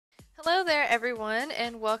Hello there everyone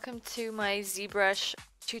and welcome to my Zbrush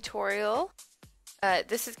tutorial.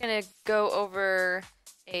 This is going to go over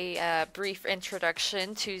a brief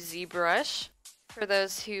introduction to Zbrush for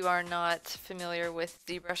those who are not familiar with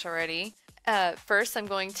Zbrush already. First I'm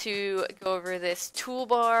going to go over this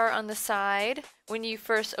toolbar on the side. When you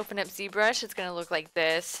first open up Zbrush it's going to look like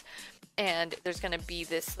this, and there's going to be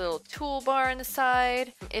this little toolbar on the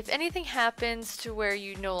side. If anything happens to where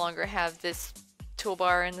you no longer have this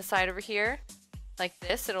toolbar in the side over here, like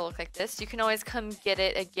this, it'll look like this. You can always come get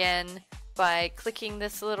it again by clicking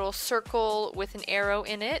this little circle with an arrow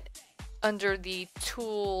in it under the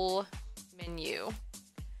tool menu.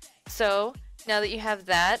 So now that you have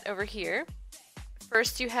that over here,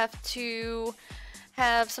 first you have to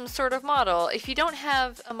have some sort of model. If you don't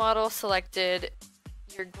have a model selected,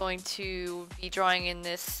 you're going to be drawing in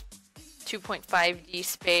this 2.5D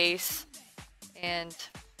space and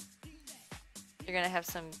you're going to have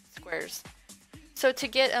some squares. So to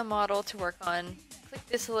get a model to work on, click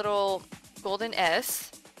this little golden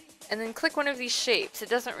S and then click one of these shapes. It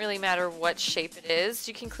doesn't really matter what shape it is.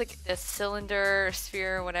 You can click the cylinder or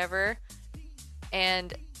sphere or whatever,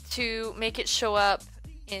 and to make it show up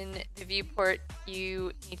in the viewport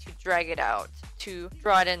you need to drag it out to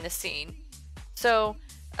draw it in the scene. So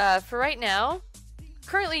for right now,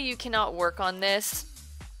 currently you cannot work on this.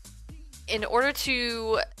 In order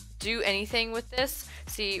to do anything with this,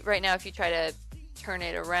 see right now if you try to turn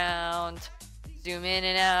it around, zoom in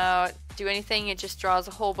and out, do anything, it just draws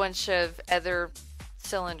a whole bunch of other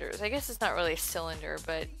cylinders. I guess it's not really a cylinder,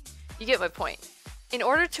 but you get my point. In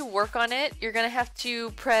order to work on it, you're gonna have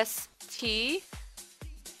to press T.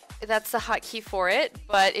 That's the hotkey for it,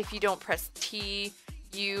 but if you don't press T,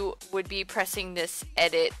 you would be pressing this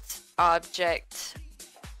edit object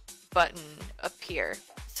button up here.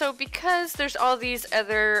 So because there's all these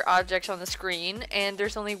other objects on the screen and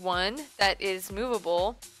there's only one that is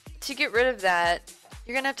movable, to get rid of that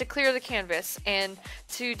you're gonna have to clear the canvas, and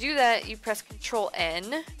to do that you press Ctrl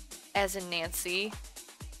N as in Nancy,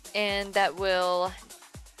 and that will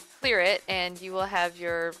clear it and you will have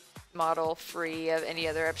your model free of any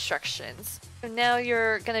other obstructions. So now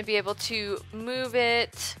you're gonna be able to move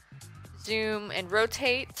it, zoom and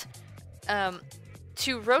rotate.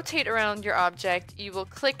 To rotate around your object, you will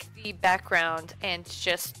click the background and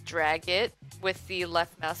just drag it with the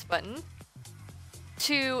left mouse button.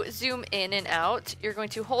 To zoom in and out, you're going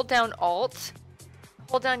to hold down Alt,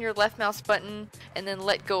 hold down your left mouse button, and then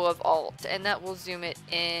let go of Alt, and that will zoom it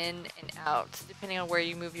in and out depending on where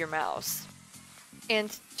you move your mouse. And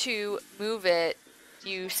to move it,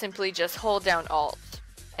 you simply just hold down Alt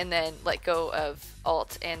and then let go of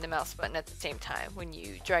Alt and the mouse button at the same time when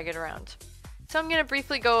you drag it around. So I'm going to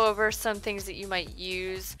briefly go over some things that you might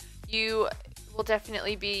use. You will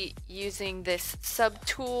definitely be using this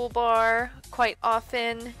Subtool bar quite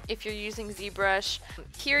often if you're using Zbrush.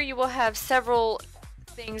 Here you will have several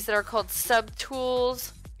things that are called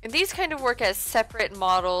Subtools, and these kind of work as separate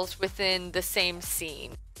models within the same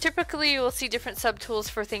scene. Typically you will see different subtools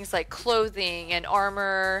for things like clothing and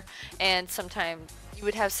armor, and sometimes you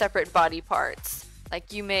would have separate body parts.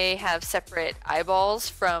 Like you may have separate eyeballs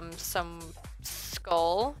from some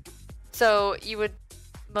skull, so you would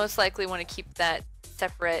most likely want to keep that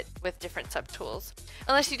separate with different subtools.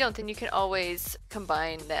 Unless you don't, then you can always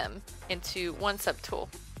combine them into one subtool.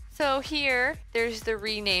 So here there's the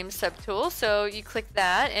rename subtool, so you click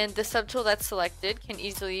that and the subtool that's selected can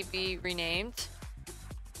easily be renamed.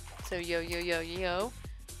 So yo.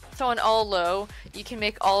 So on all low, you can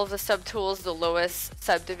make all of the subtools the lowest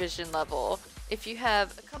subdivision level. If you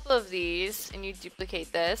have a couple of these and you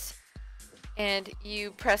duplicate this and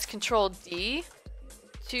you press Ctrl D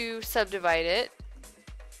to subdivide it.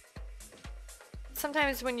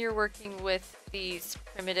 Sometimes when you're working with these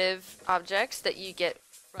primitive objects that you get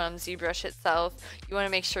from Zbrush itself, you want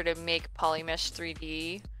to make sure to make Polymesh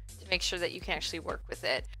 3D to make sure that you can actually work with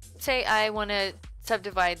it. Say I want to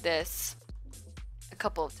subdivide this a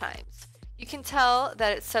couple of times. You can tell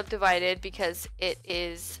that it's subdivided because it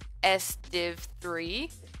is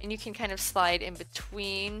SDiv3, and you can kind of slide in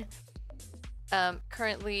between.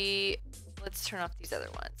 Currently, let's turn off these other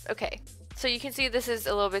ones. Okay, so you can see this is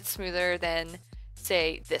a little bit smoother than,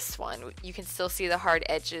 say, this one. You can still see the hard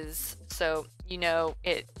edges, so you know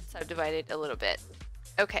it subdivided a little bit.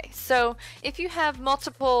 Okay, so if you have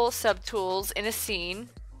multiple subtools in a scene,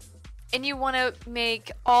 and you want to make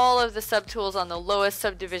all of the subtools on the lowest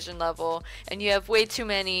subdivision level, and you have way too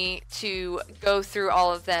many to go through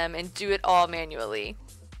all of them and do it all manually.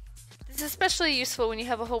 This is especially useful when you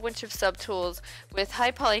have a whole bunch of subtools with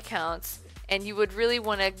high poly counts, and you would really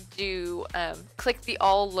want to do click the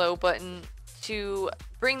all low button to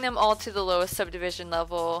bring them all to the lowest subdivision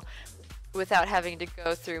level without having to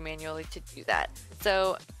go through manually to do that.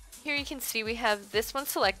 So here you can see we have this one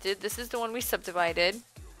selected. This is the one we subdivided.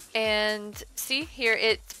 And see here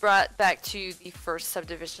it's brought back to the first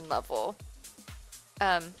subdivision level.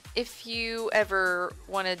 If you ever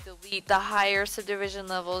want to delete the higher subdivision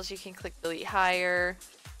levels, you can click delete higher.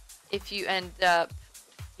 If you end up,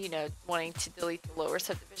 you know, wanting to delete the lower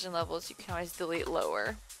subdivision levels, you can always delete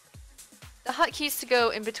lower. The hotkeys to go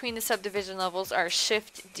in between the subdivision levels are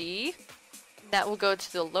Shift D. That will go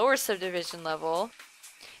to the lower subdivision level.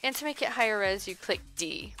 And to make it higher res, you click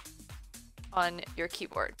D on your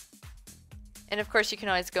keyboard. And of course, you can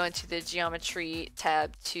always go into the geometry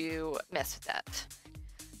tab to mess with that.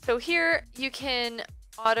 So here you can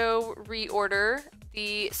auto reorder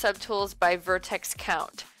the subtools by vertex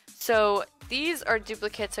count. So these are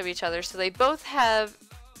duplicates of each other, so they both have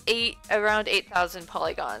around 8,000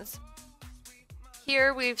 polygons.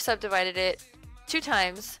 Here we've subdivided it 2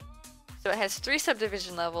 times, so it has 3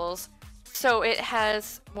 subdivision levels, so it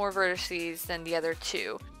has more vertices than the other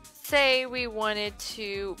 2. Say we wanted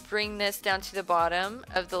to bring this down to the bottom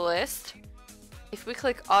of the list. If we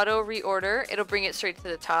click auto reorder, it'll bring it straight to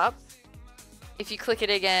the top. If you click it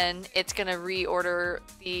again, it's going to reorder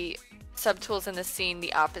the subtools in the scene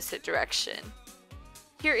the opposite direction.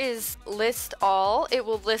 Here is list all. It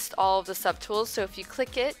will list all of the subtools, so if you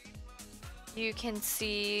click it, you can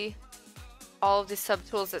see all of the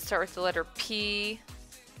subtools that start with the letter P.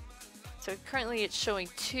 So currently it's showing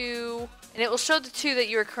 2, and it will show the 2 that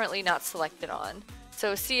you are currently not selected on.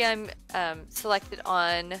 So see, I'm selected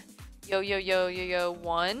on yo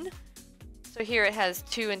 1. So here it has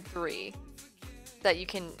 2 and 3 that you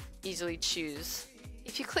can easily choose.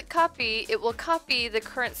 If you click copy, it will copy the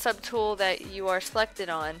current subtool that you are selected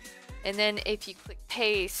on, and then if you click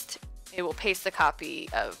paste, it will paste the copy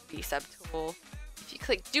of the subtool. If you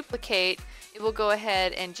click duplicate, it will go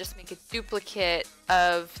ahead and just make a duplicate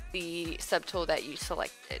of the subtool that you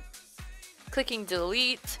selected. Clicking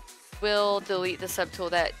delete will delete the subtool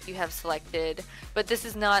that you have selected, but this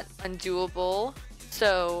is not undoable,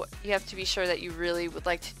 so you have to be sure that you really would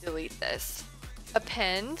like to delete this.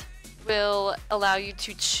 Append will allow you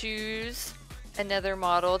to choose another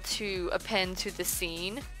model to append to the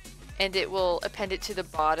scene, and it will append it to the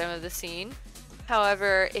bottom of the scene.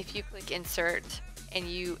 However, if you click insert and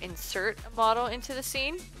you insert a model into the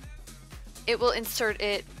scene, it will insert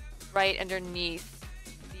it right underneath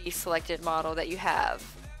the selected model that you have,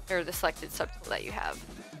 or the selected subtool that you have.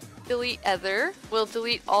 Delete other will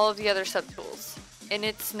delete all of the other subtools, and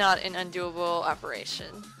it's not an undoable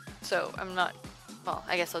operation. So well,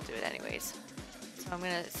 I guess I'll do it anyways. So I'm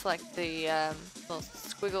gonna select the little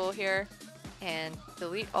squiggle here and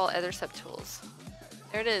delete all other subtools.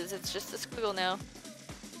 There it is, it's just a squiggle now.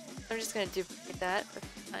 I'm just gonna duplicate that a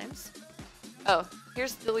few times. Oh,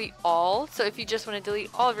 here's delete all. So if you just want to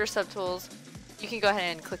delete all of your subtools, you can go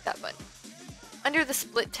ahead and click that button. Under the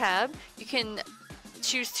split tab, you can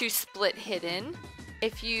choose to split hidden.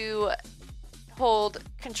 If you hold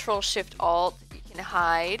Control Shift Alt, you can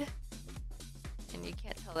hide. And you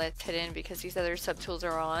can't tell that it's hidden because these other subtools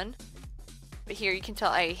are on. But here you can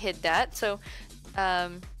tell I hid that. So, oh,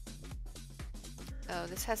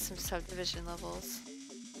 this has some subdivision levels.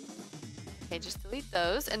 Okay, just delete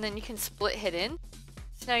those, and then you can split hidden.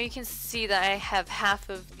 So now you can see that I have half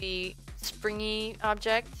of the springy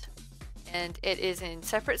object, and it is in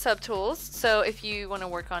separate subtools. So if you want to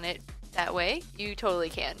work on it that way, you totally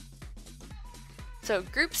can. So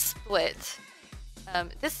group split.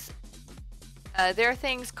 There are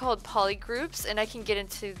things called polygroups, and I can get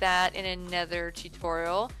into that in another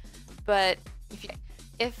tutorial. But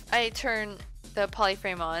if I turn the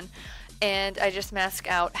polyframe on and I just mask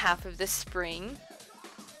out half of this spring,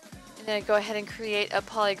 and then I go ahead and create a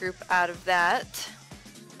polygroup out of that.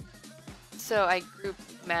 So I group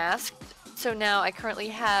masked. So now I currently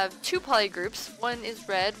have 2 polygroups. One is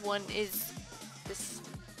red, one is this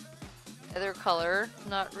other color. I'm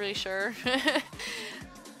not really sure.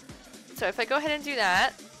 So if I go ahead and do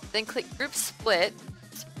that, then click group split,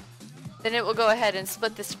 then it will go ahead and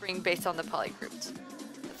split the spring based on the polygroups.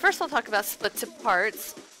 First I'll talk about split to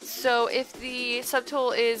parts. So if the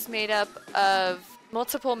subtool is made up of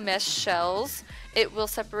multiple mesh shells, it will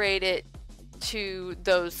separate it to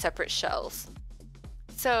those separate shells.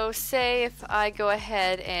 So say if I go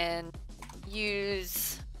ahead and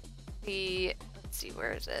use the, let's see,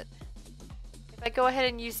 where is it? If I go ahead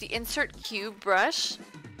and use the insert cube brush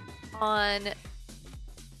on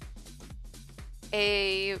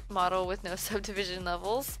a model with no subdivision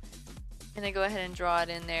levels, and I go ahead and draw it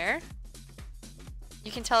in there,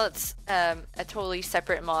 you can tell it's a totally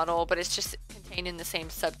separate model, but it's just contained in the same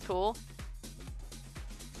subtool.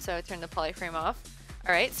 So I turn the polyframe off.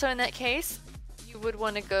 Alright, so in that case, you would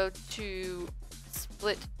want to go to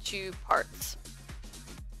split to parts.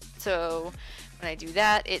 So when I do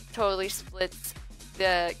that, it totally splits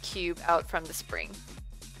the cube out from the spring.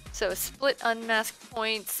 So split unmasked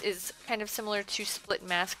points is kind of similar to split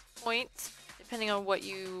masked points, depending on what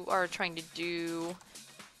you are trying to do.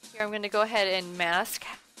 Here I'm going to go ahead and mask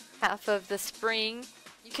half of the spring.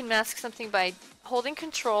 You can mask something by holding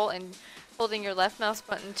Control and holding your left mouse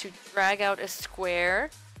button to drag out a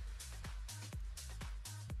square.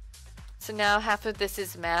 So now half of this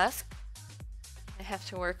is masked. I have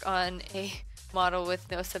to work on a model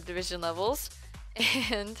with no subdivision levels.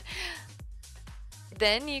 And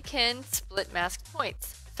then you can split masked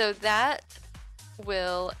points. So that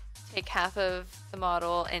will take half of the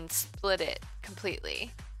model and split it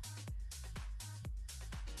completely.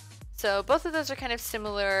 So both of those are kind of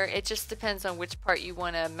similar. It just depends on which part you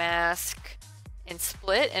want to mask and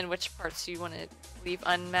split and which parts you want to leave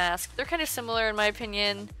unmasked. They're kind of similar in my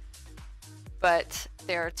opinion, but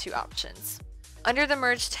there are two options. Under the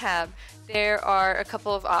Merge tab, there are a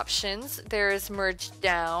couple of options. There's Merge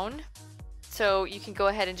Down. So you can go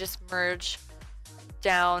ahead and just merge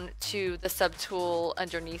down to the subtool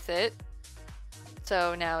underneath it.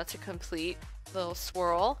 So now it's a complete little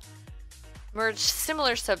swirl. Merge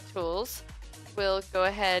similar subtools. We'll go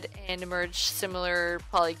ahead and merge similar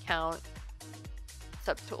poly count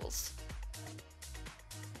subtools.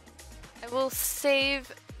 I will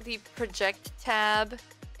save the Project tab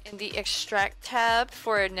and the Extract tab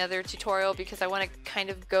for another tutorial because I want to kind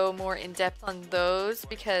of go more in depth on those,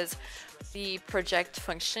 because the project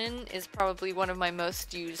function is probably one of my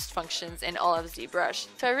most used functions in all of Zbrush.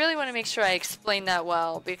 So I really want to make sure I explain that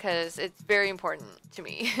well because it's very important to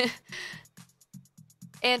me.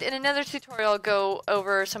 And in another tutorial, I'll go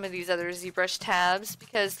over some of these other ZBrush tabs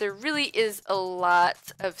because there really is a lot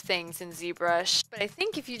of things in ZBrush. But I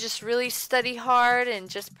think if you just really study hard and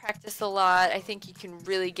just practice a lot, I think you can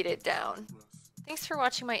really get it down. Thanks for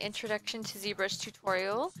watching my introduction to ZBrush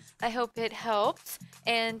tutorial. I hope it helped,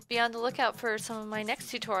 and be on the lookout for some of my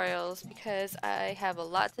next tutorials because I have a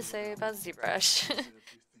lot to say about ZBrush.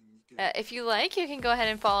 If you like, you can go ahead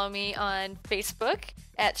and follow me on Facebook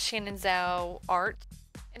at shanxstarr.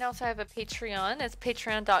 And also I have a Patreon. It's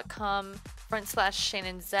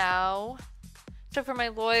patreon.com/shanxstarr. So for my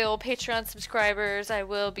loyal Patreon subscribers, I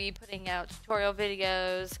will be putting out tutorial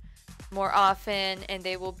videos more often, and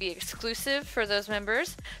they will be exclusive for those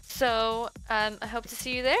members. So I hope to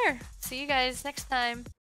see you there. See you guys next time.